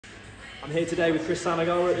I'm here today with Chris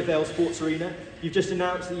Sanigar at the Vale Sports Arena. You've just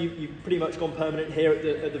announced that you've pretty much gone permanent here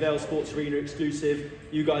at the Vale Sports Arena exclusive.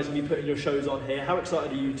 You guys will be putting your shows on here. How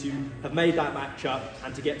excited are you to have made that match up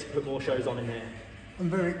and to get to put more shows on in here?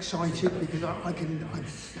 I'm very excited because I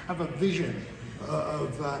have a vision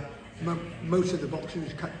of most of the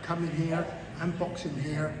boxers coming here and boxing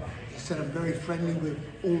here. So I'm very friendly with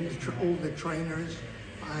all the trainers,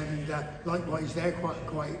 and likewise they're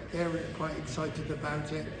quite excited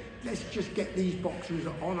about it. Let's just get these boxers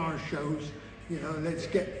on our shows. You know, let's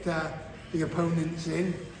get the opponents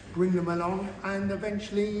in, bring them along, and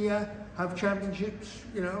eventually have championships.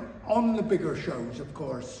 You know, on the bigger shows, of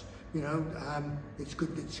course. You know, it's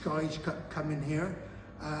good that Sky's coming here.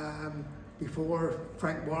 Before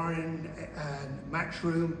Frank Warren and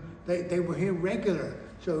Matchroom, they were here regular.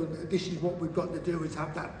 So this is what we've got to do: is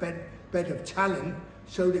have that bed of talent,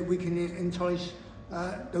 so that we can entice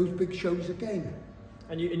those big shows again.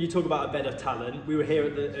 And you talk about a bed of talent. We were here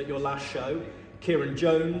at your last show. Kieran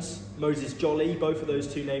Jones, Moses Jolly, both of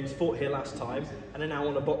those two names fought here last time, and are now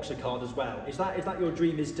on a boxer card as well. Is that your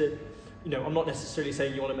dream? Is to, you know, I'm not necessarily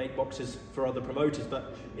saying you want to make boxers for other promoters,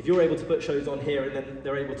 but if you're able to put shows on here and then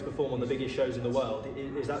they're able to perform on the biggest shows in the world,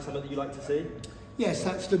 is that something that you like to see? Yes,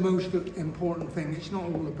 that's the most important thing. It's not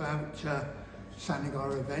all about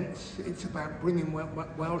Sanigar Events. It's about bringing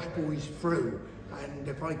Welsh boys through, and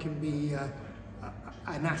if I can be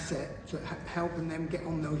an asset to helping them get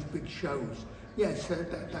on those big shows, yes,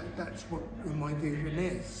 that's what my vision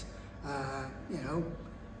is. You know,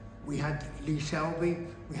 we had Lee Selby.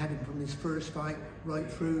 We had him from his first fight right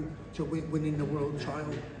through to winning the world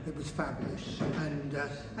title. It was fabulous.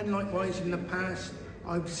 And likewise in the past,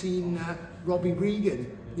 I've seen Robbie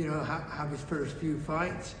Regan, you know, have his first few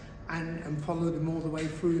fights and followed him all the way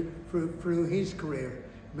through his career.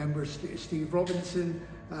 Remember Steve Robinson,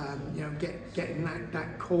 you know, getting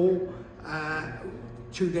that call,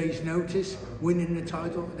 2 days notice, winning the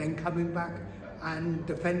title, then coming back and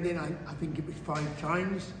defending. I think it was 5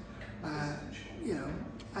 times. You know,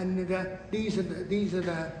 and these are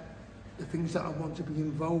the things that I want to be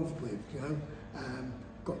involved with. You know,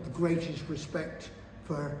 got the greatest respect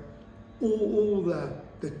for all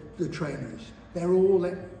the trainers. They're all,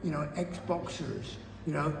 you know, ex-boxers.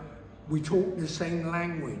 You know, we talk the same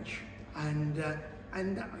language, and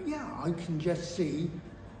yeah, I can just see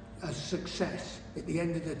a success at the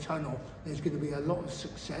end of the tunnel. There's going to be a lot of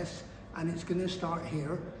success, and it's going to start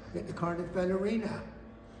here at the Cardiff Vale Arena.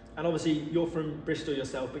 And obviously you're from Bristol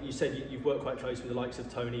yourself, but you said you've worked quite close with the likes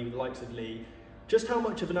of Tony, with the likes of Lee. Just how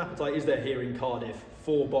much of an appetite is there here in Cardiff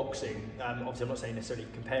for boxing? Obviously I'm not saying necessarily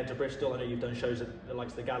compared to Bristol. I know you've done shows at the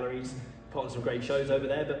likes of the galleries, put on some great shows over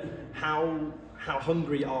there, but how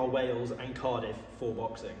hungry are Wales and Cardiff for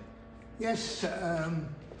boxing? Yes,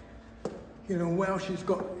 you know, Welsh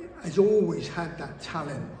has always had that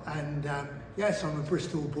talent, and yes, I'm a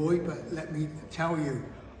Bristol boy, but let me tell you,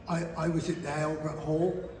 I was at the Albert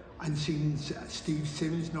Hall and seen Steve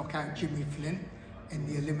Sims knock out Jimmy Flint in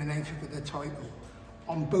the eliminator for the title.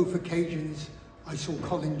 On both occasions, I saw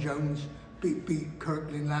Colin Jones beat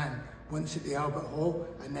Kirkland Land, once at the Albert Hall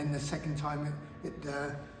and then the second time at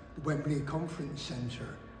the Wembley Conference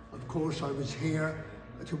Centre. Of course, I was here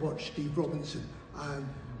to watch Steve Robinson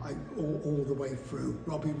all the way through,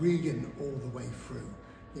 Robbie Regan all the way through,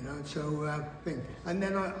 you know, so and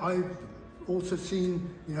then I've also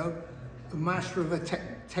seen, you know, a master of a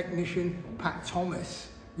technician, Pat Thomas,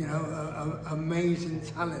 you know, amazing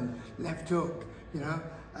talent, left hook, you know,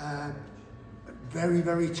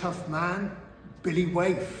 very tough man, Billy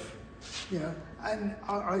Waif, you know, and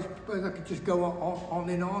I suppose I could just go on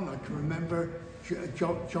and on. I can remember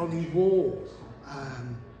Johnny Wall,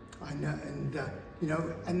 you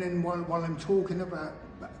know, and then while I'm talking about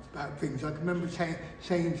things, I can remember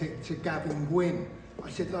saying to Gavin Gwynn, I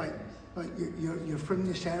said, like you're from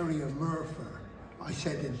this area, Merthyr. I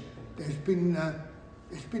said, and there's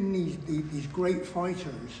been these great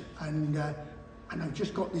fighters, and I've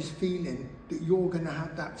just got this feeling that you're going to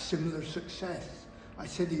have that similar success. I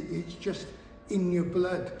said it's just in your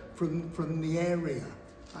blood from the area,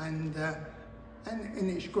 and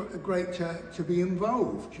it's great to be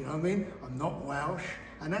involved. You know what I mean? I'm not Welsh,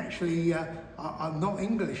 and actually I'm not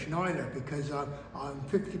English neither, because I'm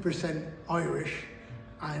 50% Irish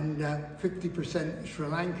and 50% Sri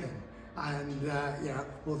Lankan, and you know,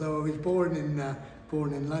 although I was born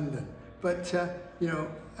in London, but you know,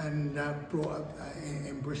 and brought up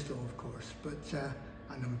in Bristol, of course, but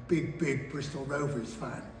and I'm a big Bristol Rovers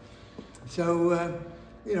fan. So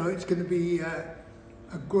you know, it's going to be a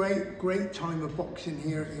great time of boxing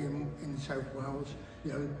here in South Wales.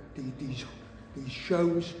 You know, these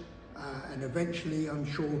shows and eventually I'm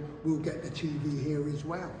sure we'll get the TV here as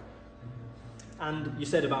well. And you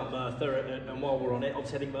said about Merthyr, and while we're on it,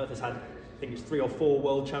 obviously I think Merthyr's had, I think it's 3 or 4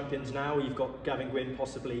 world champions now. You've got Gavin Gwynn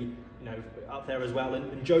possibly, up there as well,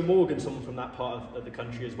 and Joe Morgan, someone from that part of the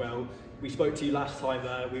country as well. We spoke to you last time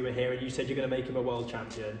we were here, and you said you're going to make him a world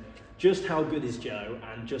champion. Just how good is Joe,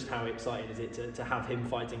 and just how exciting is it to have him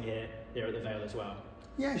fighting here at the Vale as well?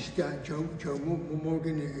 Yes, Joe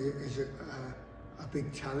Morgan is a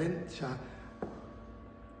big talent.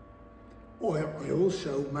 I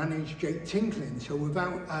also managed Jake Tinkling, so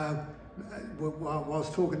without,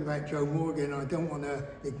 whilst talking about Joe Morgan, I don't want to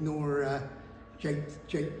ignore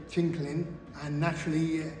Jake Tinkling, and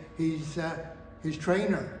naturally his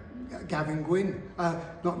trainer, Gavin Gwynn,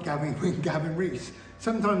 not Gavin Gwynn, Gavin Rees.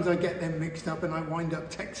 Sometimes I get them mixed up and I wind up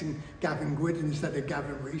texting Gavin Gwynn instead of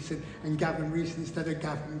Gavin Rees, and Gavin Rees instead of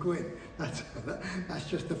Gavin Gwynn. That's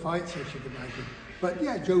just the fights, I should imagine. But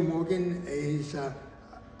yeah, Joe Morgan is a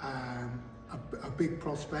big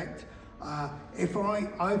prospect. If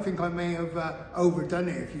I think I may have overdone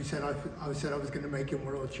it if you said I said I was going to make him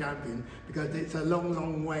world champion, because it's a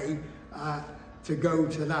long way to go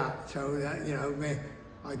to that. So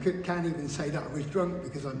I can't even say that I was drunk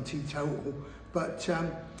because I'm teetotal. But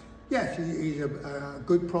yes, he's a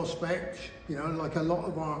good prospect. Like a lot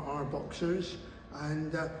of our boxers,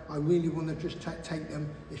 and I really want to just take them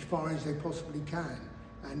as far as they possibly can.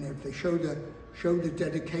 And if they show the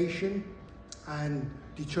dedication and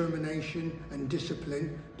determination and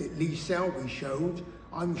discipline that Lee Selby showed,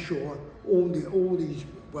 I'm sure all these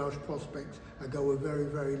Welsh prospects go a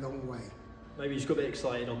very long way. Maybe you just got a bit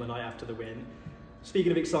excited on the night after the win.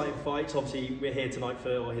 Speaking of exciting fights, obviously we're here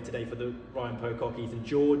today for the Ryan Pocock, Ethan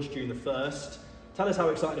George, June the 1st. Tell us how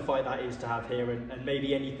exciting a fight that is to have here, and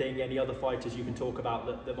maybe any other fighters you can talk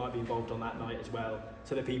about that might be involved on that night as well,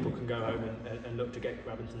 so that people can go home and look to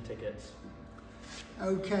grabbing some tickets.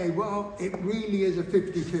 Okay, well, it really is a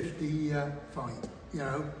 50-50 fight.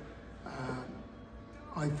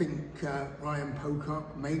 I think Ryan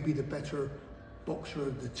Pocock may be the better boxer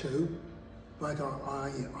of the two, but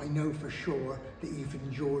I know for sure that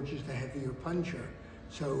Ethan George is the heavier puncher.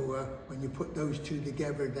 So when you put those two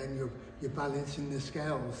together, then you're balancing the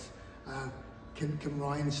scales. Can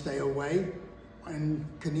Ryan stay away, and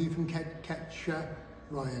can Ethan catch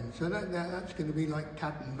Ryan? So that's going to be like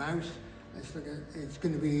cat and mouse. It's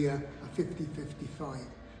going to be a 50-50 fight.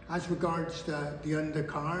 As regards to the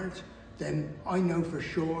undercard, then I know for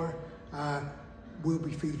sure we'll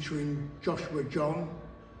be featuring Joshua John,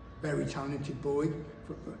 very talented boy.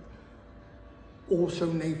 Also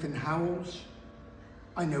Nathan Howells.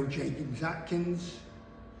 I know James Atkins.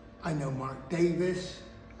 I know Mark Davies.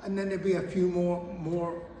 And then there'll be a few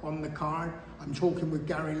more on the card. I'm talking with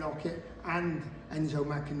Gary Lockett and Enzo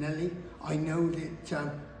Macchinelli. I know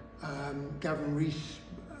that Gavin Rees,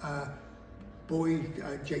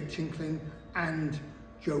 Jake Tinkling and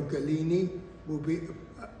Joe Galini will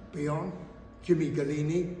be on. Jimmy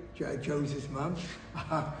Galini, Joe's his mum.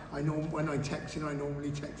 I know when I text him, I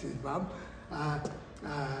normally text his mum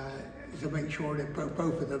to make sure that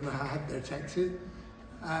both of them had their texts.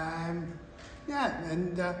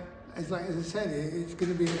 As I said, it's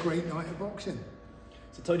going to be a great night of boxing.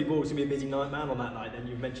 So Tony Borg's going to be a busy man on that night. Then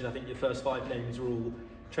you've mentioned, I think your first 5 names were all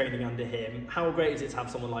training under him. How great is it to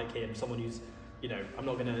have someone like him, someone who's, I'm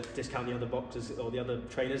not going to discount the other boxers or the other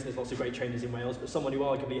trainers, there's lots of great trainers in Wales, but someone who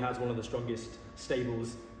arguably has one of the strongest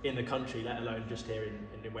stables in the country, let alone just here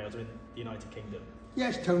in Wales or in the United Kingdom.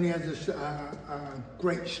 Yes, Tony has a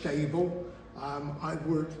great stable. I've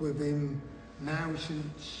worked with him now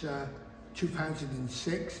since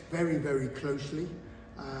 2006, very closely,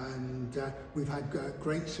 and we've had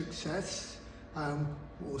great success.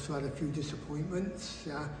 Also had a few disappointments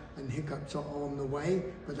and hiccups on the way,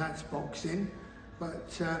 but that's boxing.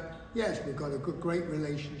 But yes, we've got a great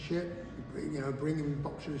relationship, bringing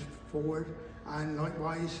boxers forward, and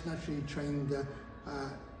likewise naturally trained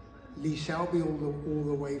Lee Selby all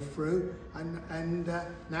the way through, and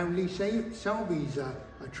now Lee Selby's a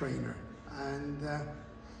trainer,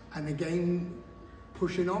 and again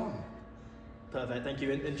pushing on. Perfect, thank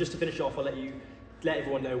you. And just to finish off, I'll let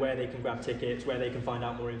everyone know where they can grab tickets, where they can find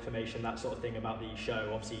out more information, that sort of thing about the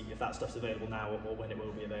show. Obviously, if that stuff's available now or when it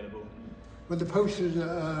will be available. Well, the posters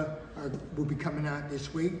will be coming out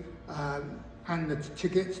this week, and the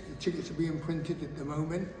tickets are being printed at the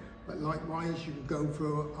moment. But likewise, you can go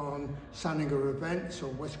through on Sanigar Events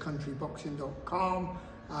or westcountryboxing.com.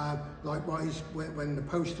 Likewise, when the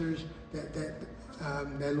posters,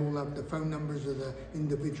 they'll all have the phone numbers of the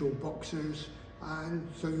individual boxers, and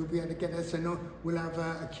so you'll be able to get us, and we'll have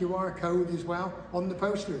a QR code as well on the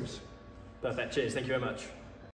posters. Perfect, cheers, thank you very much.